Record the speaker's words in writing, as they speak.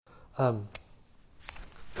Um,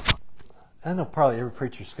 I know probably every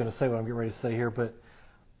preacher's going to say what I'm getting ready to say here, but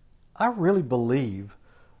I really believe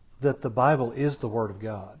that the Bible is the Word of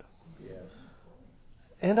God. Yes.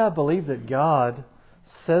 And I believe that God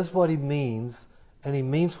says what He means, and He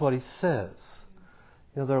means what He says.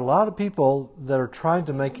 You know, there are a lot of people that are trying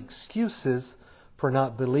to make excuses for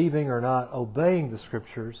not believing or not obeying the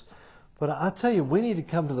Scriptures. But I tell you, we need to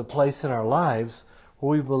come to the place in our lives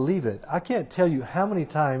where we believe it. I can't tell you how many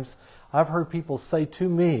times I've heard people say to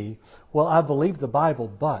me, well, I believe the Bible,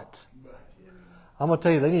 but. I'm going to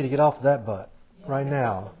tell you, they need to get off that but right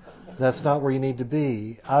now. That's not where you need to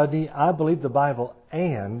be. I believe the Bible,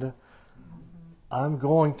 and I'm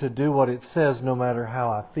going to do what it says no matter how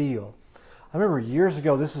I feel. I remember years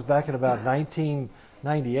ago, this is back in about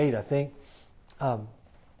 1998, I think,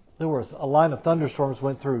 there was a line of thunderstorms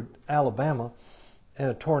went through Alabama, and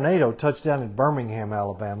a tornado touched down in Birmingham,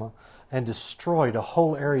 Alabama, and destroyed a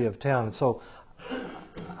whole area of town. And so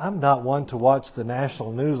I'm not one to watch the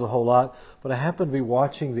national news a whole lot, but I happened to be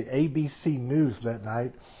watching the ABC News that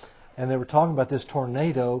night, and they were talking about this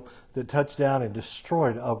tornado that touched down and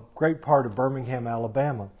destroyed a great part of Birmingham,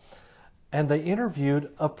 Alabama. And they interviewed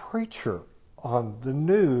a preacher on the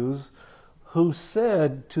news who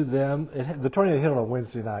said to them, the tornado hit on a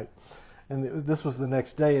Wednesday night, and this was the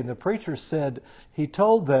next day, and the preacher said he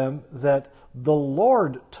told them that the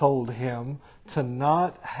Lord told him to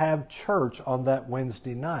not have church on that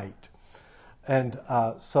Wednesday night. And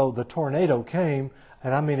so the tornado came,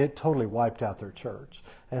 and I mean, it totally wiped out their church.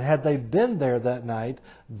 And had they been there that night,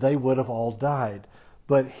 they would have all died.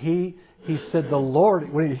 But he said the Lord,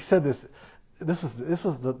 when he said this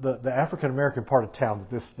was the African American part of town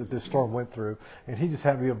that this storm went through, and he just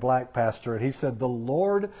happened to be a black pastor, and he said the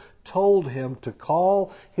Lord told him to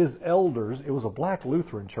call his elders. It was a black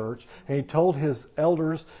Lutheran church, and he told his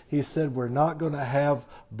elders, he said, we're not going to have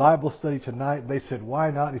Bible study tonight. And they said,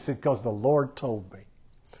 why not? And he said, because the Lord told me.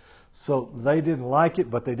 So they didn't like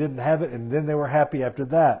it, but they didn't have it, and then they were happy after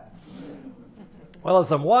that. Well,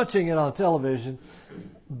 as I'm watching it on television,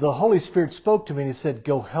 the Holy Spirit spoke to me, and He said,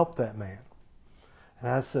 go help that man.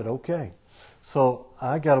 And I said, okay. So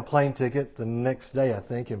I got a plane ticket the next day, I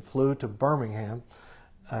think, and flew to Birmingham.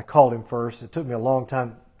 I called him first. It took me a long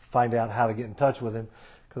time to find out how to get in touch with him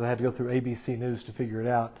because I had to go through ABC News to figure it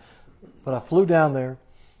out. But I flew down there.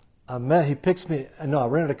 He picks me. No, I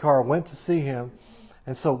rented a car. I went to see him.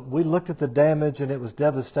 And so we looked at the damage, and it was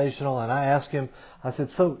devastational. And I asked him, I said,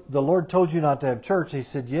 so the Lord told you not to have church? He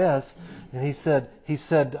said, yes. And he said,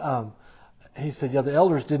 yeah, the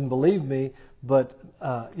elders didn't believe me, but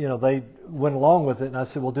they went along with it. And I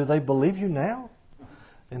said, well, do they believe you now?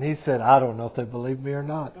 And he said, I don't know if they believe me or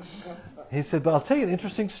not. He said, but I'll tell you an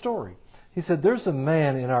interesting story. He said, there's a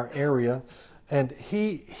man in our area, and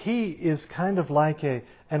he is kind of like an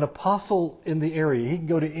apostle in the area. He can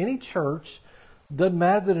go to any church, doesn't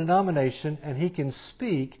matter the denomination, and he can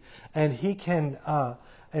speak, and they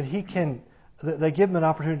give him an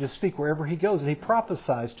opportunity to speak wherever he goes, and he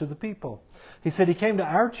prophesies to the people. He said he came to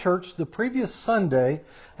our church the previous Sunday,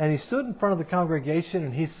 and he stood in front of the congregation,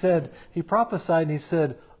 and he prophesied, and he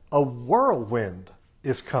said, a whirlwind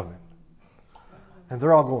is coming. And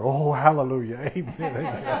they're all going, oh, hallelujah, amen.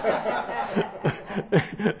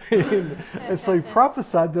 And so he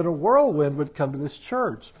prophesied that a whirlwind would come to this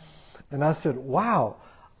church. And I said, wow,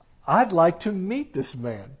 I'd like to meet this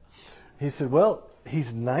man. He said, well,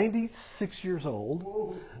 he's 96 years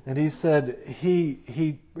old, and he said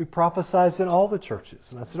he prophesies in all the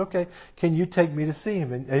churches. And I said, okay, can you take me to see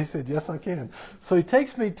him? And he said, yes, I can. So he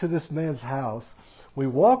takes me to this man's house. We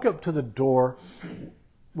walk up to the door.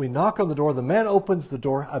 We knock on the door. The man opens the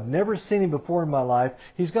door. I've never seen him before in my life.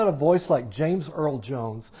 He's got a voice like James Earl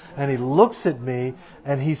Jones. And he looks at me,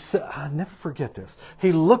 and he said, I'll never forget this.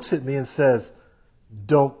 He looks at me and says,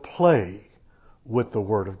 don't play with the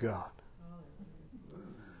Word of God.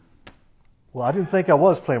 Well, I didn't think I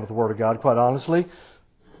was playing with the Word of God, quite honestly.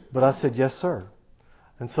 But I said, yes, sir.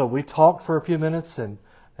 And so we talked for a few minutes, and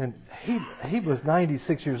he was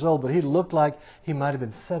 96 years old, but he looked like he might have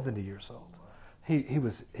been 70 years old. He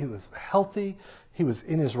was healthy. He was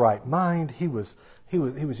in his right mind. He was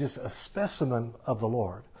just a specimen of the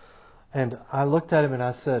Lord. And I looked at him and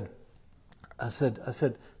I said,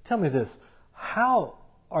 tell me this, how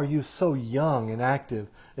are you so young and active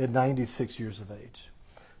at 96 years of age?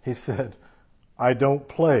 He said, I don't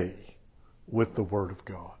play with the Word of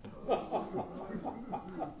God.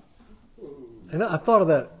 And I thought of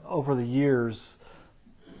that over the years.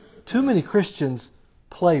 Too many Christians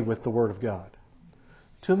play with the Word of God.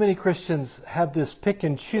 Too many Christians have this pick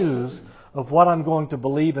and choose of what I'm going to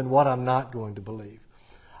believe and what I'm not going to believe.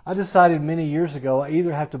 I decided many years ago I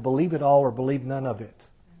either have to believe it all or believe none of it.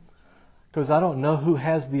 Because I don't know who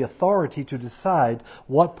has the authority to decide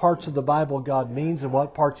what parts of the Bible God means and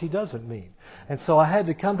what parts He doesn't mean. And so I had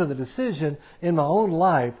to come to the decision in my own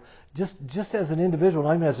life, just as an individual,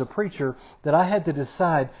 not even as a preacher, that I had to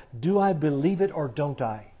decide, do I believe it or don't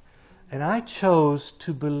I? And I chose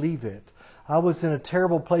to believe it. I was in a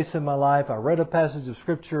terrible place in my life. I read a passage of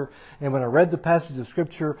Scripture, and when I read the passage of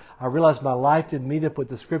Scripture, I realized my life didn't meet up with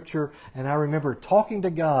the Scripture. And I remember talking to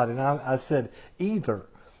God, and I said, either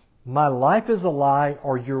my life is a lie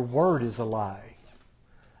or your word is a lie.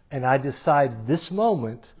 And I decide this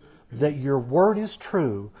moment that your word is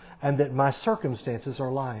true and that my circumstances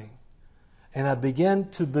are lying. And I began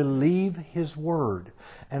to believe His word.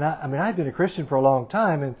 And I'd been a Christian for a long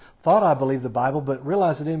time and thought I believed the Bible, but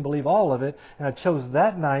realized I didn't believe all of it. And I chose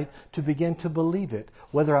that night to begin to believe it.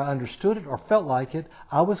 Whether I understood it or felt like it,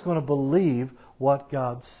 I was going to believe what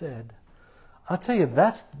God said. I'll tell you,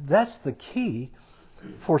 that's the key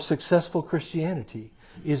for successful Christianity,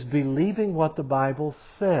 is believing what the Bible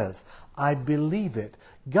says. I believe it.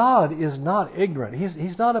 God is not ignorant.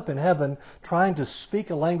 He's not up in heaven trying to speak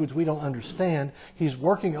a language we don't understand. He's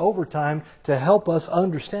working overtime to help us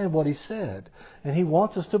understand what He said. And He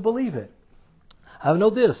wants us to believe it. I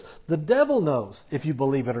know this. The devil knows if you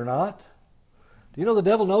believe it or not. Do you know the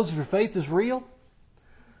devil knows if your faith is real?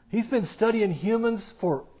 He's been studying humans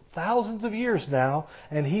for thousands of years now,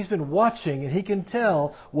 and he's been watching, and he can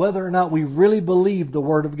tell whether or not we really believe the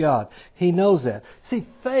Word of God. He knows that. See,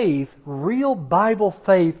 faith, real Bible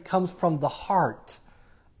faith, comes from the heart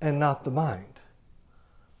and not the mind.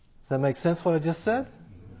 Does that make sense what I just said?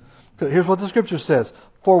 Here's what the Scripture says.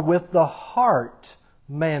 For with the heart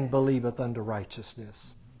man believeth unto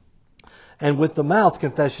righteousness, and with the mouth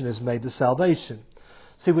confession is made to salvation.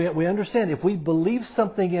 See, we understand if we believe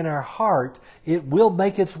something in our heart, it will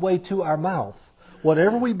make its way to our mouth.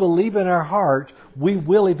 Whatever we believe in our heart, we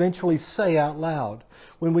will eventually say out loud.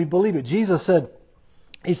 When we believe it, Jesus said,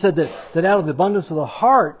 He said that out of the abundance of the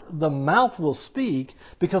heart, the mouth will speak,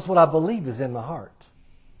 because what I believe is in my heart.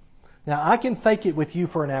 Now, I can fake it with you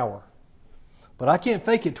for an hour, but I can't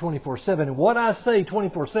fake it 24/7. And what I say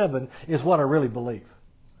 24/7 is what I really believe.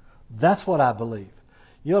 That's what I believe.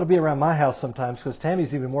 You ought to be around my house sometimes, because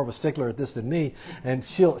Tammy's even more of a stickler at this than me. And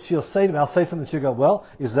she'll say to me, I'll say something, and she'll go, well,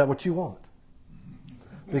 is that what you want?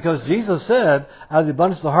 Because Jesus said, out of the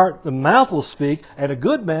abundance of the heart, the mouth will speak, and a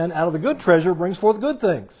good man out of the good treasure brings forth good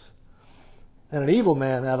things. And an evil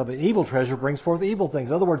man out of an evil treasure brings forth evil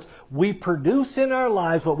things. In other words, we produce in our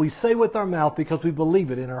lives what we say with our mouth because we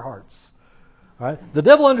believe it in our hearts. All right? The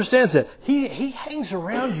devil understands that. He hangs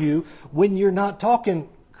around you when you're not talking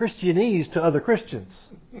Christianese to other Christians.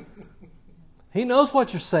 He knows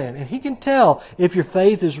what you're saying, and he can tell if your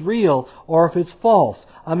faith is real or if it's false.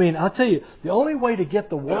 I'll tell you, the only way to get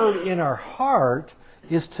the Word in our heart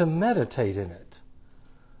is to meditate in it.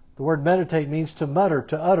 The word meditate means to mutter,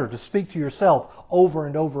 to utter, to speak to yourself over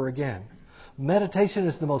and over again. Meditation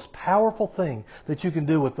is the most powerful thing that you can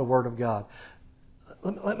do with the Word of God.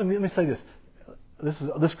 Let me say this.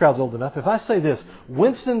 This crowd's old enough. If I say this,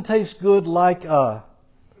 Winston tastes good like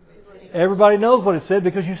everybody knows what it said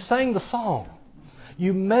because you sang the song.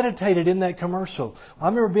 You meditated in that commercial. I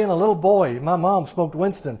remember being a little boy. My mom smoked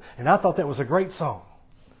Winston, and I thought that was a great song.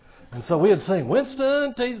 And so we would sing,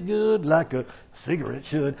 Winston tastes good like a cigarette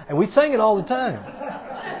should. And we sang it all the time.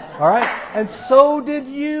 All right? And so did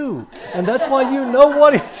you. And that's why you know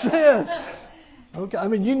what it says.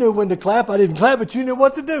 Okay, you knew when to clap. I didn't clap, but you knew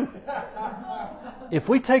what to do. If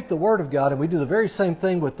we take the Word of God and we do the very same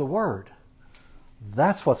thing with the Word,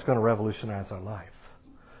 that's what's going to revolutionize our life.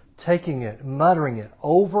 Taking it, muttering it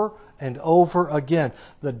over and over again.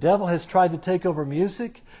 The devil has tried to take over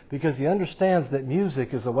music because he understands that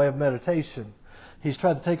music is a way of meditation. He's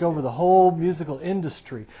tried to take over the whole musical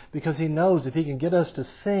industry because he knows if he can get us to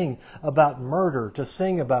sing about murder, to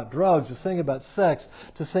sing about drugs, to sing about sex,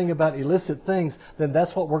 to sing about illicit things, then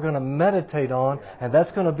that's what we're going to meditate on, and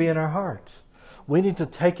that's going to be in our heart. We need to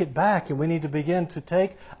take it back, and we need to begin to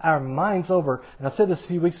take our minds over. And I said this a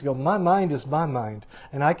few weeks ago, my mind is my mind,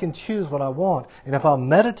 and I can choose what I want. And if I'll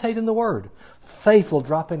meditate in the Word, faith will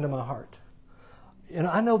drop into my heart. And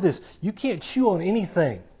I know this, you can't chew on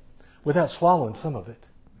anything without swallowing some of it.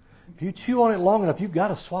 If you chew on it long enough, you've got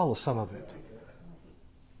to swallow some of it.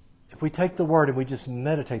 If we take the Word and we just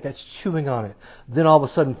meditate, that's chewing on it, then all of a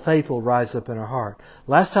sudden faith will rise up in our heart.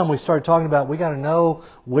 Last time we started talking about we got to know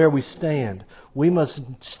where we stand. We must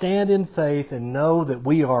stand in faith and know that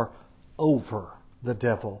we are over the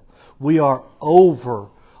devil. We are over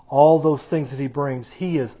all those things that he brings.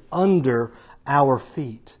 He is under our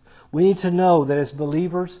feet. We need to know that as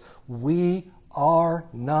believers, we are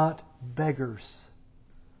not beggars.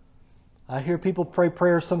 I hear people pray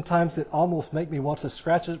prayers sometimes that almost make me want to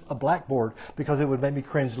scratch a blackboard because it would make me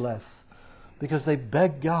cringe less. Because they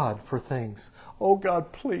beg God for things. Oh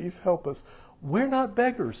God, please help us. We're not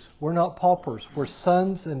beggars. We're not paupers. We're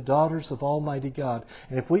sons and daughters of Almighty God.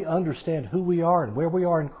 And if we understand who we are and where we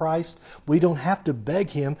are in Christ, we don't have to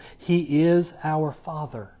beg Him. He is our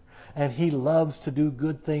Father. And He loves to do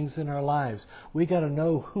good things in our lives. We got to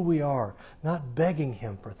know who we are, not begging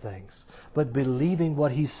Him for things, but believing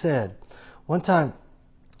what He said. One time,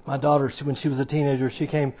 my daughter, when she was a teenager, she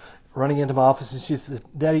came running into my office and she said,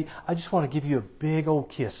 Daddy, I just want to give you a big old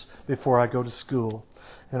kiss before I go to school.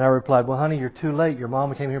 And I replied, well, honey, you're too late. Your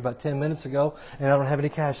mama came here about 10 minutes ago and I don't have any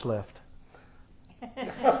cash left. I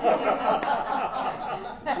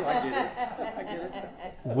get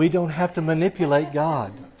it. We don't have to manipulate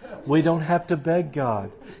God. We don't have to beg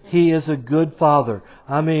God. He is a good Father.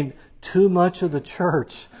 I mean, too much of the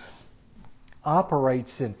church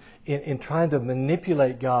operates in trying to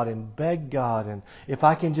manipulate God and beg God. And if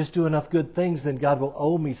I can just do enough good things, then God will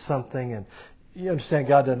owe me something. And you understand,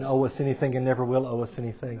 God doesn't owe us anything and never will owe us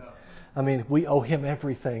anything. No. I mean, we owe Him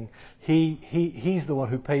everything. He's the one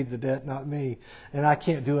who paid the debt, not me. And I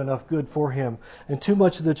can't do enough good for Him. And too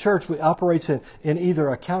much of the church operates in either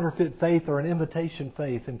a counterfeit faith or an imitation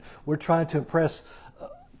faith. And we're trying to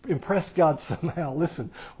impress God somehow.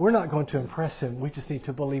 Listen, we're not going to impress Him. We just need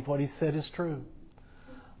to believe what He said is true.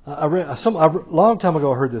 A long time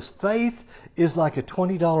ago I heard this. Faith is like a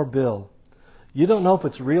 $20 bill. You don't know if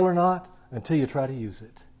it's real or not until you try to use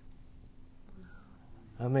it.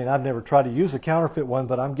 I mean, I've never tried to use a counterfeit one,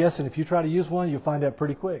 but I'm guessing if you try to use one, you'll find out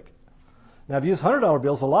pretty quick. Now, I've used $100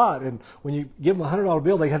 bills a lot, and when you give them a $100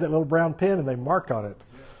 bill, they have that little brown pen and they mark on it.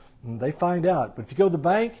 And they find out. But if you go to the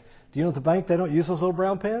bank, do you know at the bank they don't use those little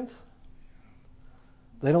brown pens?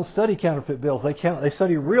 They don't study counterfeit bills. They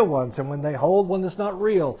study real ones. And when they hold one that's not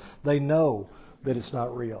real, they know that it's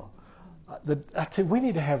not real. We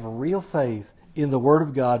need to have real faith in the Word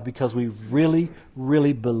of God because we really,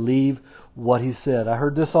 really believe what He said. I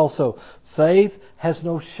heard this also. Faith has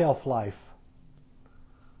no shelf life.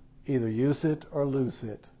 Either use it or lose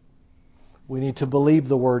it. We need to believe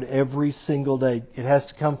the Word every single day. It has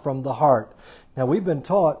to come from the heart. Now, we've been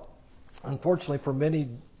taught, unfortunately, for many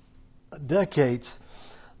decades,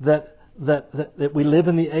 that we live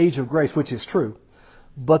in the age of grace, which is true,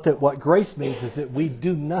 but that what grace means is that we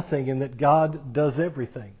do nothing and that God does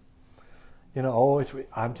everything. You know,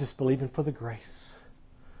 I'm just believing for the grace.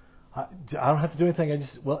 I don't have to do anything.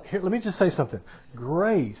 Here, let me just say something.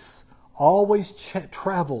 Grace always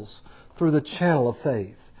travels through the channel of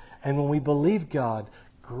faith. And when we believe God,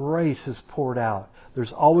 grace is poured out.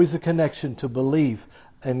 There's always a connection to belief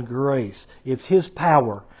and grace. It's His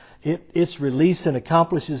power. It's released and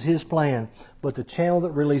accomplishes His plan, but the channel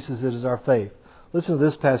that releases it is our faith. Listen to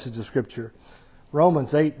this passage of Scripture.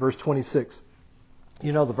 Romans 8, verse 26.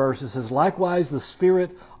 You know the verse. It says, likewise the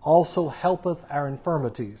Spirit also helpeth our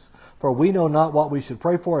infirmities. For we know not what we should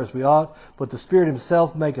pray for as we ought, but the Spirit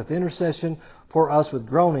Himself maketh intercession for us with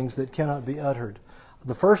groanings that cannot be uttered.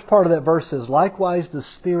 The first part of that verse says, likewise the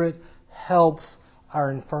Spirit helps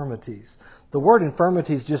our infirmities. The word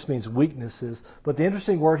infirmities just means weaknesses, but the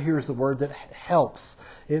interesting word here is the word that helps.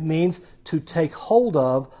 It means to take hold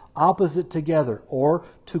of, opposite together, or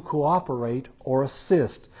to cooperate or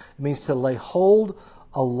assist. It means to lay hold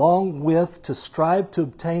along with, to strive to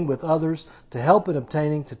obtain with others, to help in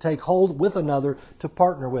obtaining, to take hold with another, to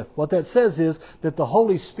partner with. What that says is that the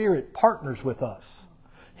Holy Spirit partners with us.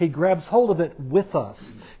 He grabs hold of it with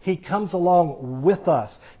us. He comes along with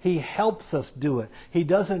us. He helps us do it. He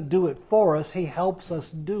doesn't do it for us. He helps us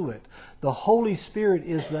do it. The Holy Spirit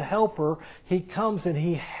is the helper. He comes and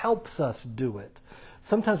He helps us do it.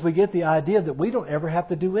 Sometimes we get the idea that we don't ever have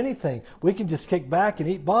to do anything. We can just kick back and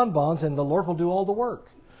eat bonbons and the Lord will do all the work.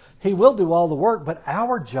 He will do all the work, but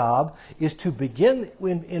our job is to begin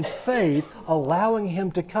in faith, allowing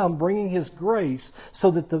Him to come, bringing His grace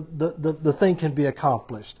so that the thing can be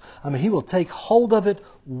accomplished. I mean, He will take hold of it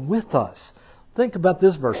with us. Think about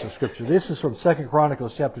this verse of Scripture. This is from 2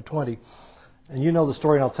 Chronicles chapter 20. And you know the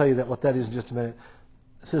story, and I'll tell you what that is in just a minute.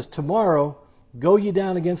 It says, tomorrow go ye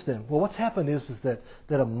down against them. Well, what's happened is that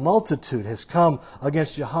a multitude has come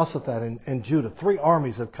against Jehoshaphat and Judah. 3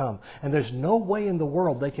 armies have come. And there's no way in the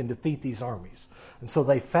world they can defeat these armies. And so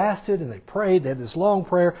they fasted and they prayed. They had this long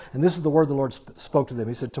prayer. And this is the word the Lord spoke to them.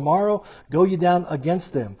 He said, tomorrow go ye down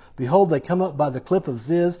against them. Behold, they come up by the cliff of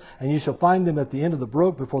Ziz, and ye shall find them at the end of the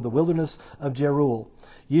brook before the wilderness of Jeruel.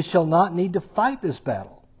 Ye shall not need to fight this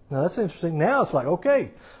battle. Now that's interesting. Now it's like,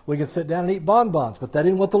 okay, we can sit down and eat bonbons, but that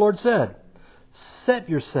isn't what the Lord said. Set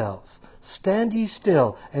yourselves, stand ye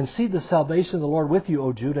still, and see the salvation of the Lord with you,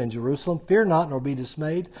 O Judah and Jerusalem. Fear not, nor be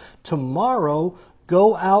dismayed. Tomorrow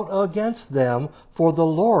go out against them, for the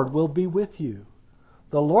Lord will be with you.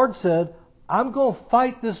 The Lord said, I'm going to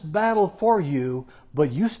fight this battle for you,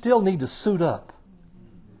 but you still need to suit up.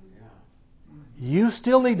 You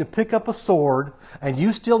still need to pick up a sword, and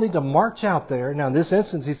you still need to march out there. Now, in this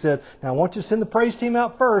instance, he said, now I want you to send the praise team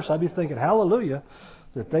out first. I'd be thinking, hallelujah,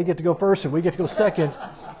 that they get to go first and we get to go second.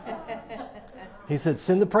 He said,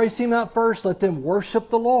 send the praise team out first. Let them worship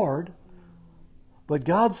the Lord. But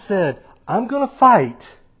God said, I'm going to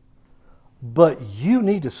fight, but you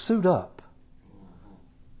need to suit up.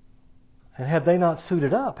 And had they not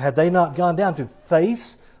suited up, had they not gone down to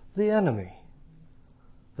face the enemy,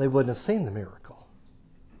 they wouldn't have seen the miracle.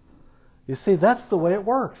 You see, that's the way it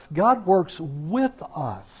works. God works with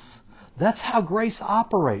us. That's how grace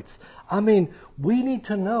operates. I mean, we need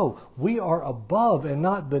to know we are above and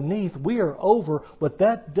not beneath. We are over, but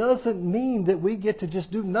that doesn't mean that we get to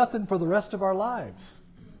just do nothing for the rest of our lives.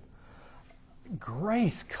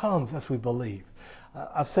 Grace comes as we believe.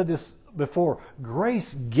 I've said this before.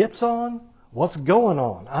 Grace gets on what's going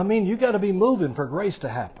on. I mean, you got to be moving for grace to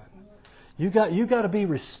happen. You got to be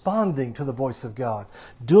responding to the voice of God,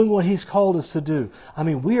 doing what He's called us to do. I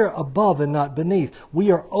mean, we are above and not beneath. We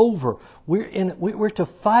are over. We're to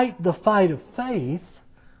fight the fight of faith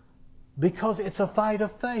because it's a fight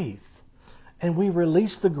of faith. And we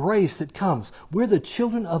release the grace that comes. We're the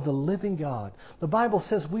children of the living God. The Bible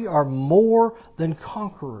says we are more than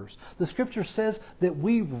conquerors. The Scripture says that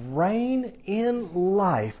we reign in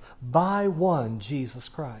life by one, Jesus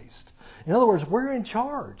Christ. In other words, we're in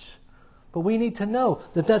charge. But we need to know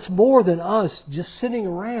that that's more than us just sitting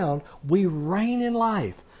around. We reign in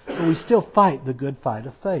life, but we still fight the good fight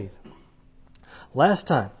of faith. Last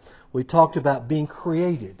time, we talked about being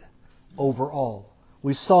created over all.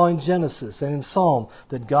 We saw in Genesis and in Psalm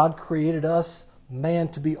that God created us, man,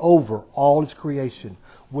 to be over all His creation.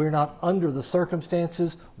 We're not under the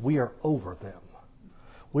circumstances, we are over them.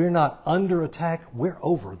 We're not under attack, we're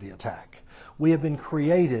over the attack. We have been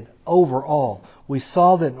created over all. We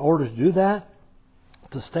saw that in order to do that,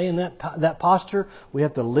 to stay in that posture, we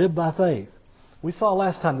have to live by faith. We saw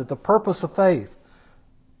last time that the purpose of faith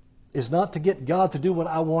is not to get God to do what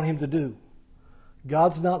I want Him to do.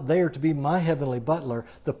 God's not there to be my heavenly butler.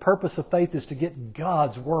 The purpose of faith is to get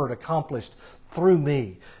God's Word accomplished through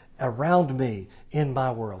me, around me, in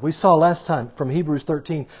my world. We saw last time from Hebrews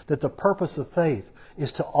 13 that the purpose of faith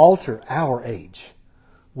is to alter our age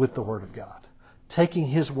with the Word of God. Taking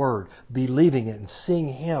His Word, believing it, and seeing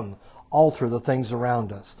Him alter the things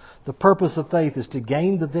around us. The purpose of faith is to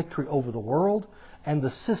gain the victory over the world and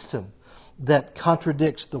the system that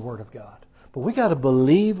contradicts the Word of God. But we got to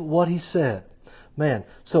believe what He said. Man,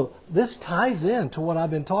 so this ties into what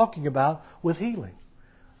I've been talking about with healing.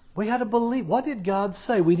 We got to believe. What did God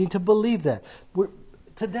say? We need to believe that.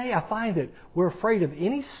 Today I find that we're afraid of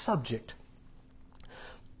any subject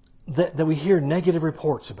that we hear negative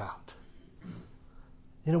reports about.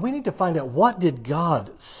 You know, we need to find out, what did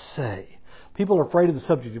God say? People are afraid of the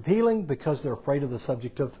subject of healing because they're afraid of the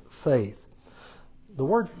subject of faith. The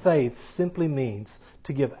word faith simply means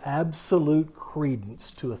to give absolute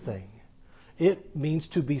credence to a thing. It means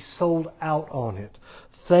to be sold out on it.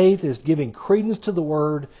 Faith is giving credence to the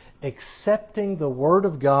Word, accepting the Word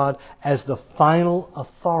of God as the final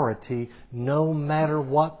authority no matter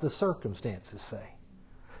what the circumstances say.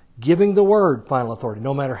 Giving the Word final authority.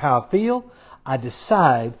 No matter how I feel, I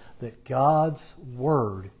decide that God's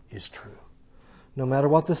Word is true. No matter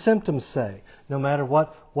what the symptoms say, no matter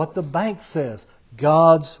what the bank says,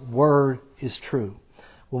 God's Word is true.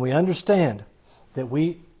 When we understand that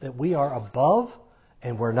we are above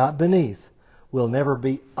and we're not beneath, we'll never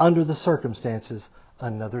be under the circumstances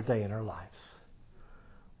another day in our lives.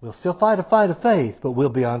 We'll still fight a fight of faith, but we'll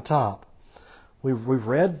be on top. We've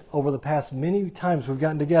read over the past many times we've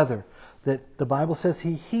gotten together that the Bible says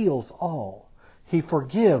He heals all. He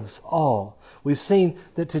forgives all. We've seen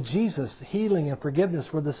that to Jesus, healing and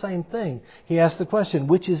forgiveness were the same thing. He asked the question,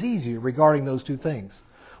 which is easier regarding those two things?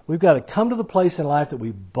 We've got to come to the place in life that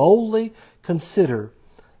we boldly consider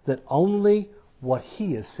that only what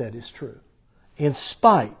He has said is true, in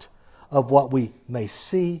spite of what we may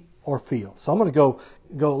see or feel. So I'm going to go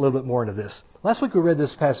a little bit more into this. Last week we read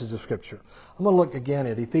this passage of Scripture. I'm going to look again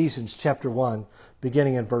at Ephesians chapter 1,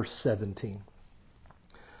 beginning in verse 17.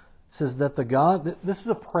 It says that this is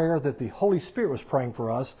a prayer that the Holy Spirit was praying for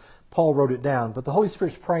us. Paul wrote it down, but the Holy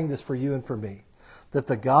Spirit's praying this for you and for me. That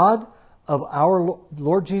the God of our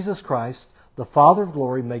Lord Jesus Christ, the Father of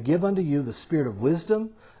glory may give unto you the spirit of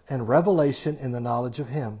wisdom and revelation in the knowledge of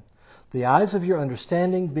Him, the eyes of your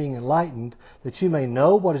understanding being enlightened, that you may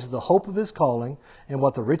know what is the hope of His calling, and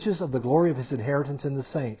what the riches of the glory of His inheritance in the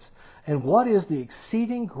saints, and what is the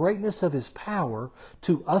exceeding greatness of His power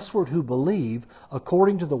to usward who believe,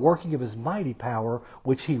 according to the working of His mighty power,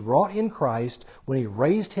 which He wrought in Christ, when He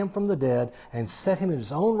raised Him from the dead, and set Him in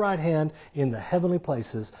His own right hand in the heavenly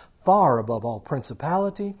places, far above all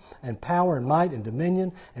principality and power and might and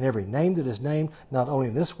dominion and every name that is named, not only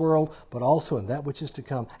in this world, but also in that which is to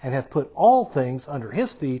come, and hath put all things under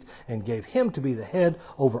His feet, and gave Him to be the head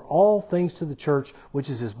over all things to the church, which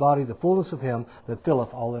is His body, the fullness of Him that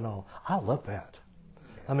filleth all in all. I love that.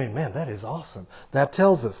 I mean, man, that is awesome. That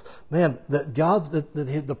tells us, man, that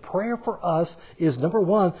the prayer for us is, number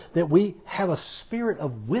one, that we have a spirit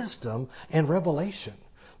of wisdom and revelation,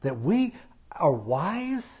 that we are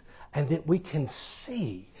wise, and that we can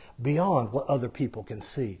see beyond what other people can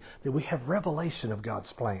see. That we have revelation of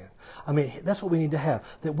God's plan. I mean, that's what we need to have.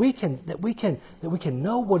 That we can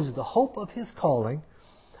know what is the hope of His calling,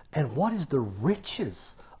 and what is the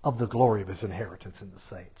riches of the glory of His inheritance in the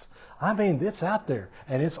saints. I mean, it's out there,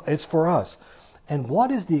 and it's for us. And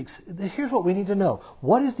here's what we need to know.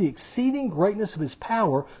 What is the exceeding greatness of His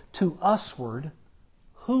power to usward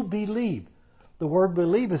who believe? The word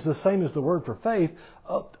believe is the same as the word for faith.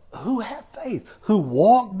 Who have faith? Who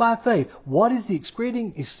walk by faith? What is the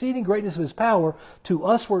exceeding greatness of His power to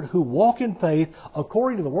usward who walk in faith,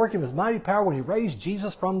 according to the working of His mighty power, when He raised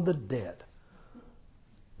Jesus from the dead?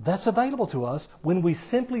 That's available to us when we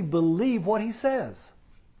simply believe what He says.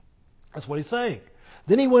 That's what He's saying.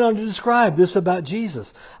 Then He went on to describe this about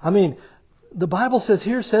Jesus. I mean, the Bible says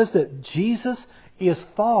that Jesus is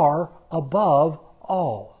far above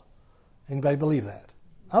all. Anybody believe that?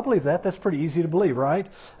 I believe that. That's pretty easy to believe, right?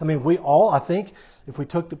 I mean, we all, I think, if we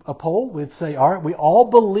took a poll, we'd say, all right, we all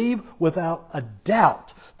believe without a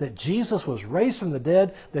doubt that Jesus was raised from the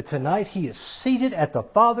dead, that tonight He is seated at the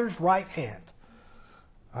Father's right hand.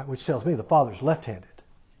 All right, which tells me the Father's left-handed.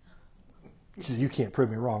 You can't prove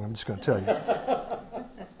me wrong. I'm just going to tell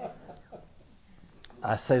you.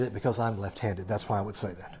 I say that because I'm left-handed. That's why I would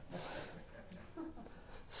say that.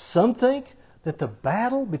 Some think that the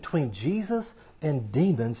battle between Jesus and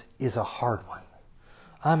demons is a hard one.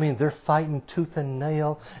 I mean, they're fighting tooth and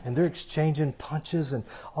nail, and they're exchanging punches, and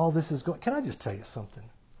all this is going. Can I just tell you something?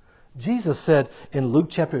 Jesus said in Luke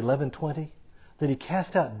chapter 11:20 that He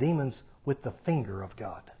cast out demons with the finger of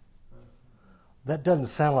God. That doesn't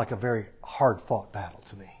sound like a very hard-fought battle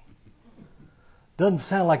to me. Doesn't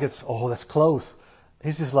sound like it's, that's close.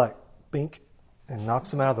 He's just like, bink, and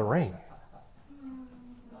knocks them out of the ring.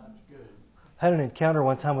 I had an encounter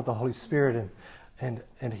one time with the Holy Spirit,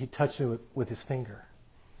 and He touched me with His finger.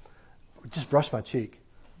 Just brushed my cheek.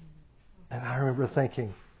 And I remember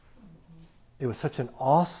thinking, it was such an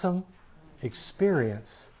awesome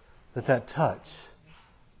experience, that touch.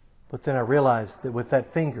 But then I realized that with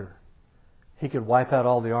that finger, He could wipe out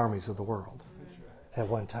all the armies of the world at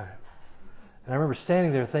one time. And I remember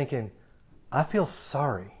standing there thinking, I feel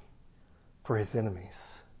sorry for His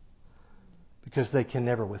enemies because they can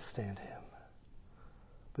never withstand Him.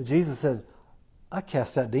 But Jesus said, I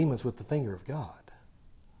cast out demons with the finger of God.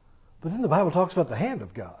 But then the Bible talks about the hand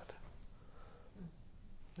of God.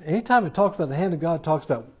 Anytime it talks about the hand of God, it talks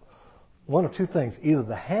about one of two things. Either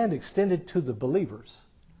the hand extended to the believers,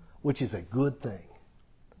 which is a good thing,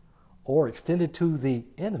 or extended to the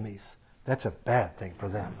enemies. That's a bad thing for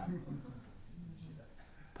them.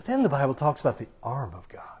 But then the Bible talks about the arm of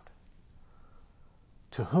God.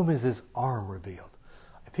 To whom is His arm revealed?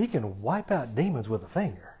 If He can wipe out demons with a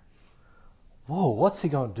finger, what's He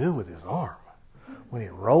going to do with His arm when He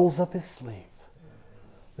rolls up His sleeve?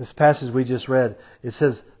 This passage we just read, it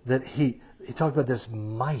says that He talked about this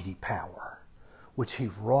mighty power which He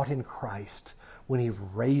wrought in Christ when He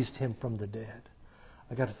raised Him from the dead.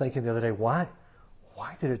 I got to thinking the other day, why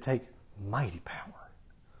did it take mighty power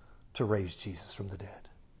to raise Jesus from the dead?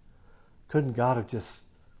 Couldn't God have just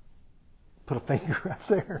put a finger up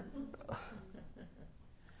there?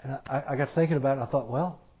 And I got thinking about it, and I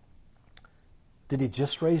thought, did He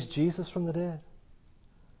just raise Jesus from the dead?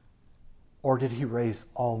 Or did He raise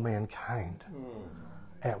all mankind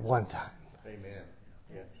at one time? Amen.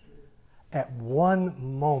 Yes. At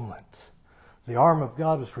one moment, the arm of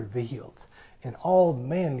God was revealed, and all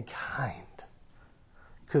mankind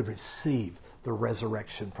could receive the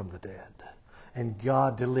resurrection from the dead. And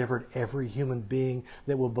God delivered every human being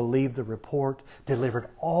that will believe the report, delivered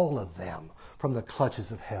all of them from the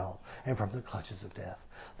clutches of hell and from the clutches of death.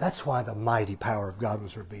 That's why the mighty power of God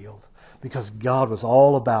was revealed, because God was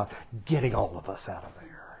all about getting all of us out of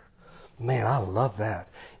there. Man, I love that.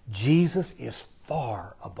 Jesus is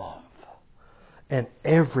far above. And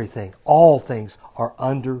everything, all things are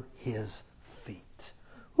under His feet.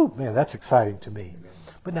 Ooh, man, that's exciting to me.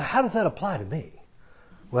 But now, how does that apply to me?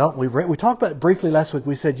 Well, we talked about it briefly last week.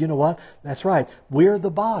 We said, you know what? That's right. We're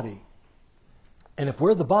the body. And if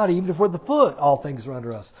we're the body, even if we're the foot, all things are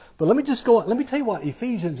under us. But let me tell you what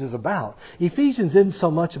Ephesians is about. Ephesians isn't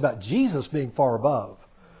so much about Jesus being far above.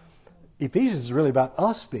 Ephesians is really about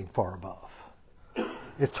us being far above.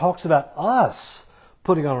 It talks about us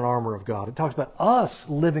putting on an armor of God. It talks about us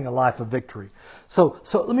living a life of victory. So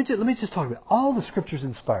let me just talk about all the Scripture's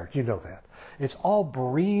inspired. You know that. It's all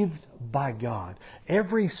breathed by God.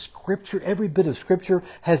 Every Scripture, every bit of Scripture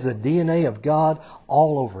has the DNA of God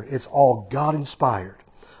all over it. It's all God inspired.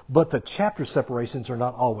 But the chapter separations are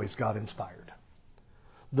not always God inspired.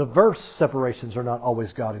 The verse separations are not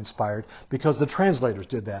always God-inspired because the translators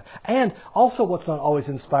did that. And also what's not always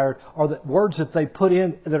inspired are the words that they put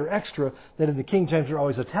in that are extra that in the King James are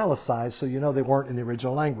always italicized, so you know they weren't in the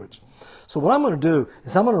original language. So what I'm going to do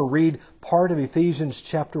is I'm going to read part of Ephesians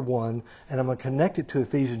chapter 1 and I'm going to connect it to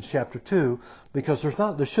Ephesians chapter 2 because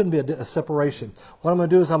there shouldn't be a separation. What I'm going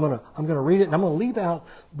to do is I'm going to read it and I'm going to leave out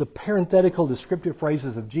the parenthetical descriptive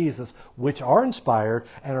phrases of Jesus, which are inspired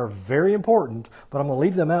and are very important, but I'm going to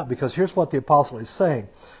leave them out because here's what the apostle is saying.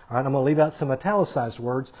 All right, I'm going to leave out some italicized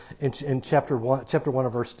words in chapter 1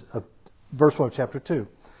 of verse 1 of chapter 2.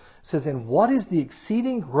 It says, "And what is the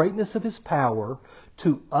exceeding greatness of His power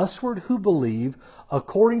to usward who believe,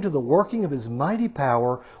 according to the working of His mighty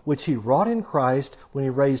power, which He wrought in Christ when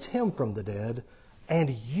He raised Him from the dead,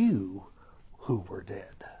 and you who were dead."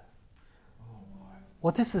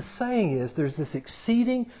 What this is saying is there's this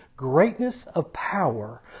exceeding greatness of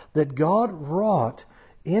power that God wrought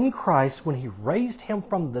in Christ when He raised Him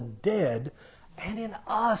from the dead, and in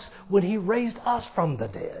us when He raised us from the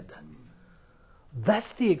dead.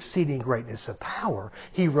 That's the exceeding greatness of power.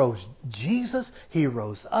 He rose Jesus. He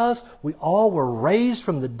rose us. We all were raised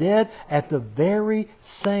from the dead at the very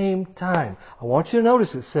same time. I want you to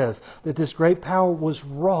notice it says that this great power was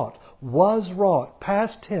wrought,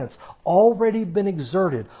 past tense, already been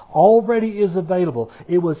exerted, already is available.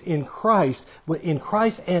 It was in Christ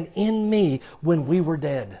and in me when we were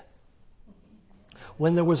dead.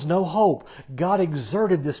 When there was no hope, God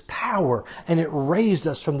exerted this power and it raised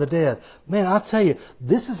us from the dead. Man, I'll tell you,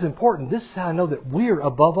 this is important. This is how I know that we're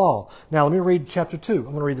above all. Now, let me read chapter 2. I'm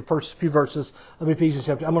going to read the first few verses of Ephesians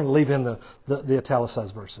chapter 2. I'm going to leave in the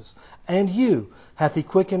italicized verses. "And you hath He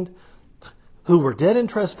quickened, who were dead in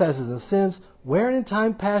trespasses and sins, wherein in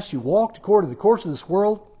time past you walked according to the course of this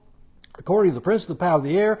world, according to the prince of the power of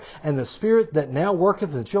the air, and the spirit that now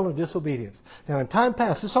worketh in the children of disobedience." Now, in time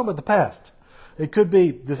past, this is talking about the past. It could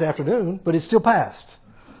be this afternoon, but it's still past.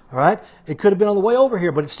 All right? It could have been on the way over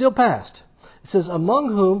here, but it's still past. It says, "Among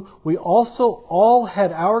whom we also all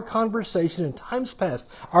had our conversation in times past,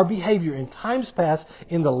 our behavior in times past,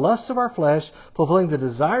 in the lusts of our flesh, fulfilling the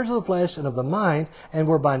desires of the flesh and of the mind, and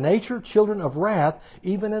were by nature children of wrath,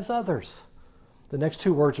 even as others." The next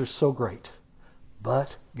two words are so great.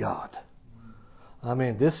 But God. I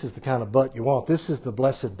mean, this is the kind of but you want. This is the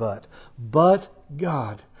blessed but. But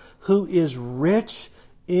God, who is rich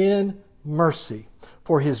in mercy,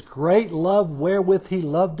 for His great love wherewith He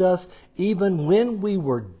loved us, even when we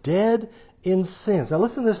were dead in sins. Now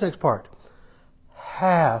listen to this next part.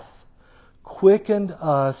 Hath quickened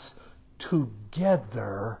us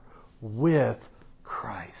together with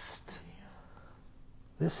Christ.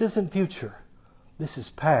 This isn't future. This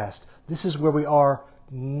is past. This is where we are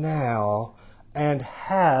now. And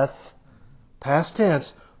hath, past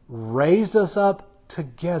tense, raised us up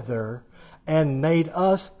together and made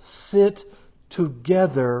us sit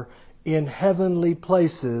together in heavenly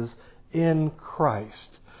places in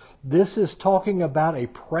Christ. This is talking about a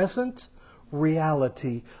present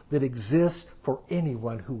reality that exists for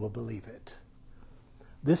anyone who will believe it.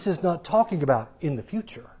 This is not talking about in the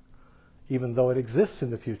future, even though it exists in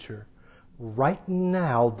the future. Right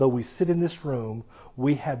now, though we sit in this room,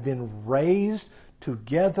 we have been raised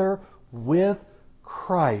together with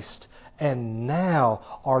Christ and now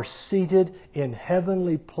are seated in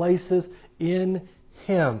heavenly places in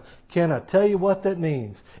Him. Can I tell you what that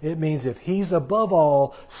means? It means if He's above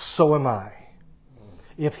all, so am I.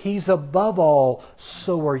 If He's above all,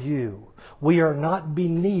 so are you. We are not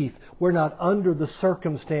beneath. We're not under the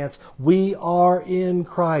circumstance. We are in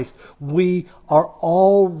Christ. We are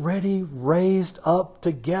already raised up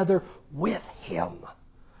together with Him.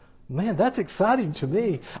 Man, that's exciting to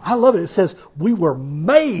me. I love it. It says we were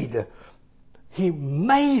made. He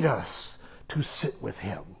made us to sit with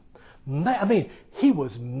Him. I mean, He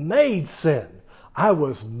was made sin. I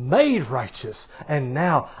was made righteous, and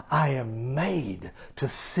now I am made to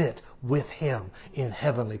sit with Him in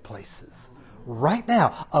heavenly places. Right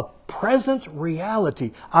now, a present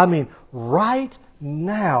reality. I mean, right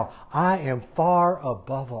now, I am far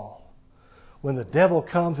above all. When the devil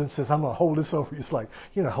comes and says, I'm going to hold this over you, it's like,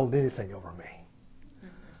 you're not holding anything over me.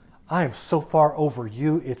 I am so far over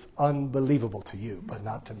you, it's unbelievable to you, but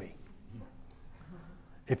not to me.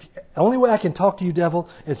 The only way I can talk to you, devil,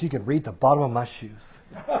 is you can read the bottom of my shoes.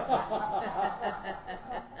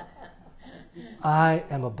 I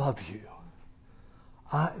am above you.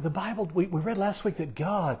 The Bible, we read last week that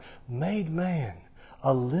God made man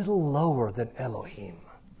a little lower than Elohim,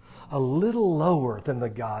 a little lower than the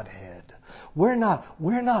Godhead. We're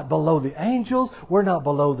not below the angels. We're not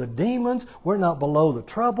below the demons. We're not below the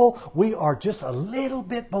trouble. We are just a little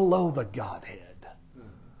bit below the Godhead.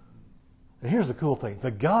 And here's the cool thing. The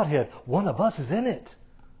Godhead, one of us is in it.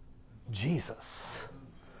 Jesus.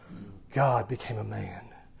 God became a man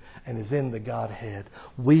and is in the Godhead.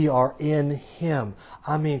 We are in Him.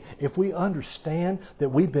 I mean, if we understand that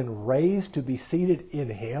we've been raised to be seated in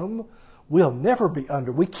Him, we'll never be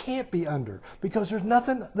under. We can't be under because there's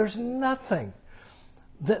nothing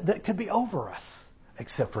that could be over us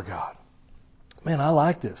except for God. Man, I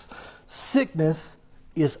like this. Sickness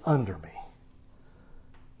is under me.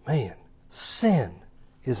 Man, sin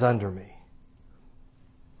is under me.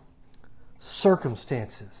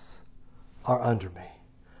 Circumstances are under me.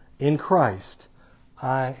 In Christ,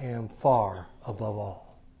 I am far above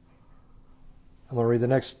all. I'm going to read the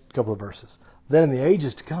next couple of verses. Then in the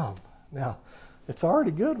ages to come. Now, it's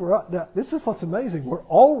already good. Now, this is what's amazing. We're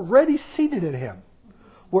already seated in Him.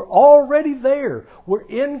 We're already there. We're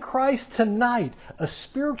in Christ tonight. A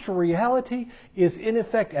spiritual reality is in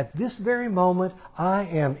effect at this very moment. I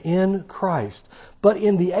am in Christ. But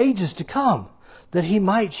in the ages to come, that He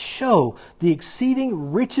might show the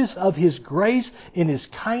exceeding riches of His grace in His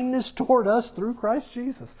kindness toward us through Christ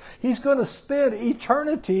Jesus. He's going to spend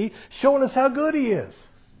eternity showing us how good He is.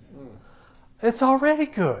 It's already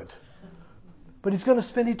good. But He's going to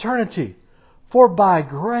spend eternity. For by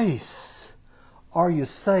grace are you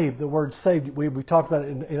saved. The word saved, we talked about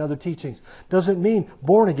it in other teachings, doesn't mean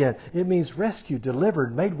born again. It means rescued,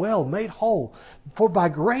 delivered, made well, made whole. For by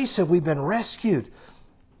grace have we been rescued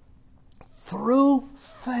through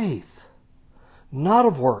faith, not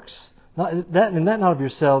of works. Not of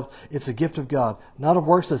yourselves, it's a gift of God. Not of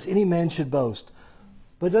works, lest any man should boast.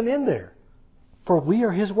 But it doesn't end there. For we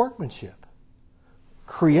are His workmanship,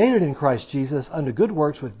 created in Christ Jesus unto good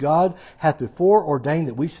works, which God hath before ordained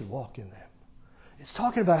that we should walk in them. It's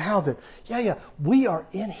talking about how that, we are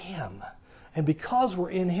in Him. And because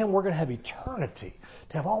we're in Him, we're going to have eternity,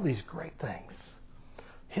 to have all these great things.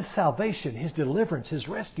 His salvation, His deliverance, His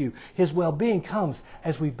rescue, His well-being comes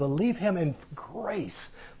as we believe Him, and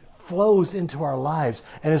grace flows into our lives.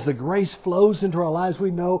 And as the grace flows into our lives,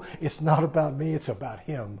 we know it's not about me, it's about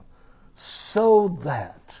Him. So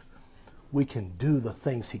that we can do the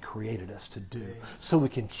things He created us to do. So we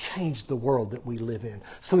can change the world that we live in.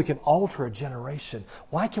 So we can alter a generation.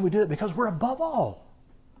 Why can we do it? Because we're above all.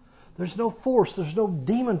 There's no force. There's no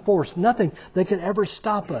demon force. Nothing that can ever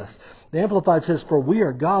stop us. The Amplified says, for we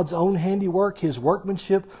are God's own handiwork, His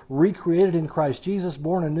workmanship, recreated in Christ Jesus,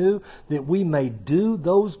 born anew, that we may do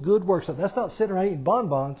those good works. So that's not sitting around eating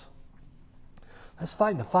bonbons. That's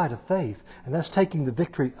fighting the fight of faith. And that's taking the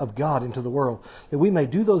victory of God into the world. That we may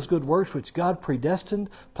do those good works which God predestined,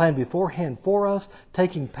 planned beforehand for us,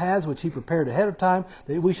 taking paths which He prepared ahead of time,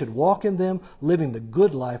 that we should walk in them, living the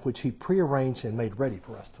good life which He prearranged and made ready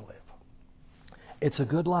for us to live. It's a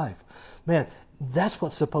good life. Man, that's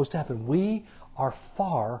what's supposed to happen. We are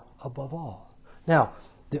far above all. Now,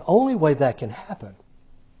 the only way that can happen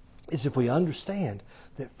is if we understand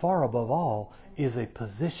that far above all is a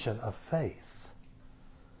position of faith.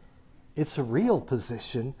 It's a real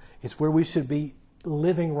position. It's where we should be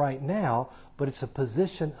living right now, but it's a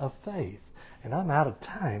position of faith. And I'm out of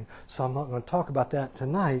time, so I'm not going to talk about that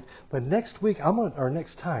tonight. But next week,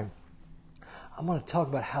 next time, I'm going to talk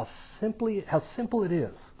about how simple it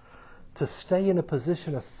is to stay in a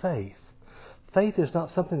position of faith. Faith is not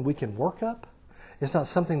something we can work up. It's not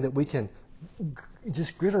something that we can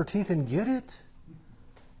just grit our teeth and get it.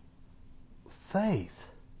 Faith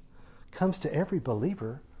comes to every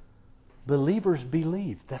believer. Believers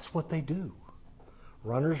believe. That's what they do.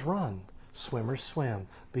 Runners run. Swimmers swim.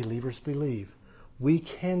 Believers believe. We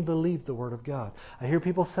can believe the Word of God. I hear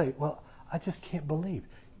people say, well, I just can't believe.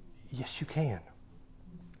 Yes, you can.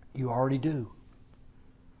 You already do.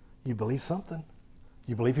 You believe something.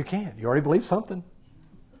 You believe you can. You already believe something.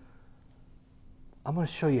 I'm going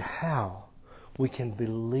to show you how we can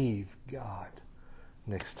believe God.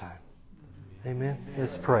 next time. Amen.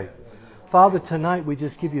 Let's pray. Father, tonight we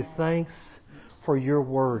just give you thanks for your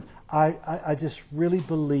word. I just really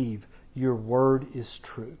believe your word is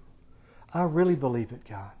true. I really believe it,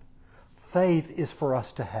 God. Faith is for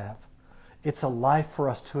us to have. It's a life for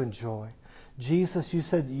us to enjoy. Jesus, you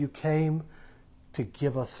said that you came to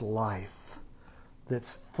give us life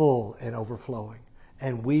that's full and overflowing.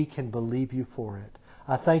 And we can believe you for it.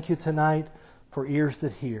 I thank you tonight for ears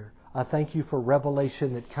that hear. I thank you for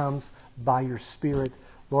revelation that comes by your Spirit.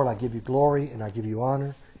 Lord, I give you glory and I give you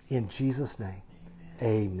honor. In Jesus' name,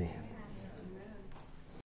 amen.